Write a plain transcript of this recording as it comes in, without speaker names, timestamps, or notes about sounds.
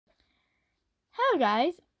Hello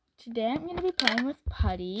guys, today I'm going to be playing with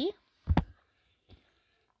putty.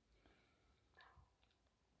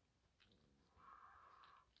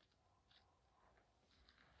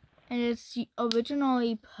 And it's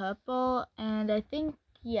originally purple, and I think,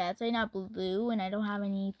 yeah, it's right now blue, and I don't have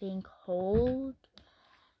anything cold.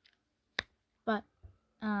 But,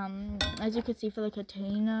 as you can see for the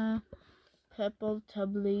container, purple to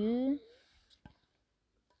blue.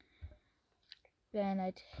 Then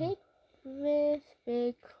I take this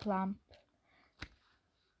big clump.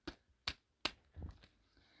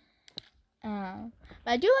 But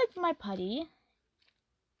I do like my putty,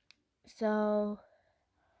 so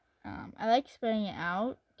I like spraying it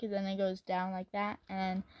out because then it goes down like that,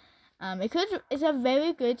 and it's a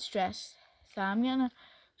very good stress. So I'm gonna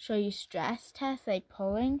show you stress tests, like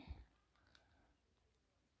pulling.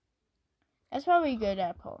 That's probably good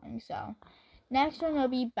at pulling. So next one will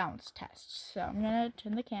be bounce tests. So I'm gonna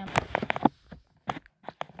turn the camera.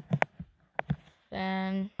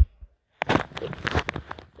 Then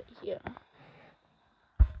here.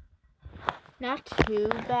 Not too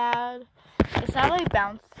bad. It's not really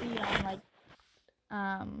bouncy on like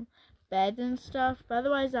beds and stuff, but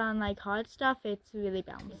otherwise on like hard stuff it's really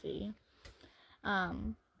bouncy.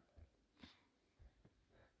 And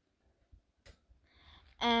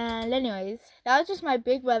anyways, that was just my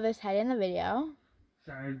big brother's head in the video.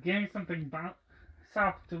 So getting something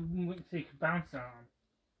soft so you can bounce on.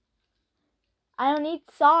 I don't need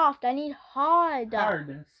soft, I need hard.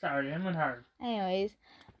 Hard. Sorry, I meant hard. Anyways,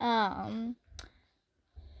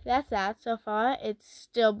 that's that. So far, it's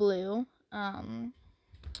still blue.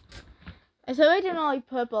 It's originally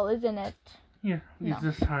purple, isn't it? Yeah, no. Use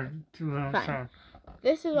this hard to sound.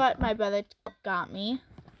 This is what my brother got me.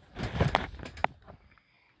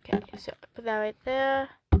 Okay, so put that right there.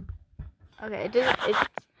 Okay, it's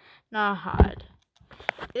not hard.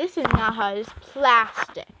 This is not hard, it's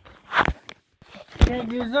plastic.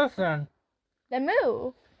 Can't use this then. Then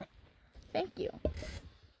move. Thank you.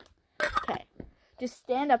 Okay, just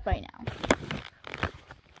stand up right now.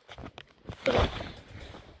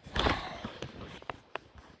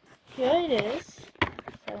 Here it is. So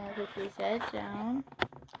I'm going to quickly set it down.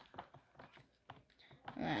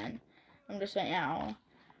 And then I'm just right now.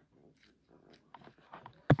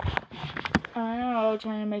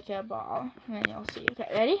 Trying to make it a ball. And then you'll see. Okay,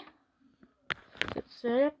 ready? Just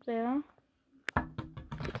set it up there.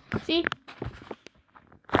 See?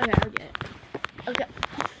 Okay, I'll get it. Okay.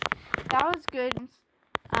 That was good.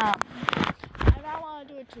 I don't want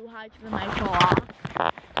to do it too high because it might fall off.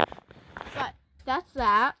 But that's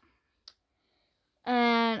that.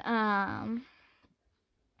 And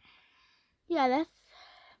yeah, that's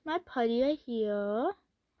my putty right here.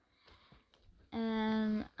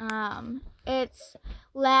 And it's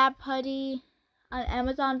lab putty on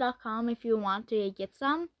Amazon.com if you want to get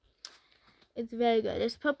some. It's very good.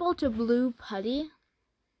 It's purple to blue putty.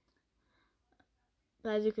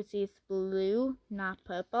 But as you can see, it's blue, not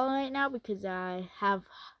purple right now because I'm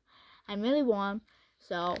really warm.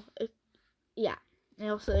 So yeah. And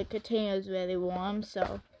also the container is really warm,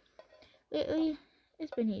 so lately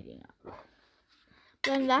it's been heating up.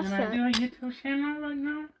 Then that's Can I do a YouTube channel right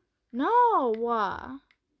now? No,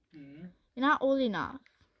 You're not old enough.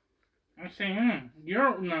 I say,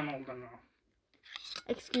 you're not old enough.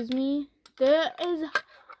 Excuse me. There's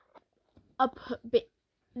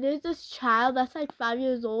this child that's like 5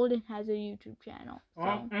 years old and has a YouTube channel. So.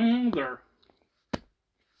 I'm older.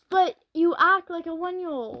 But you act like a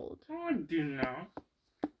 1-year-old. Oh, I do not.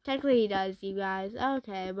 Technically he does, you guys.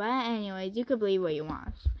 Okay, but anyways, you can believe what you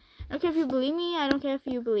want. I don't care if you believe me, I don't care if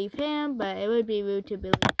you believe him, but it would be rude to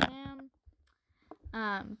believe him.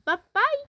 But bye.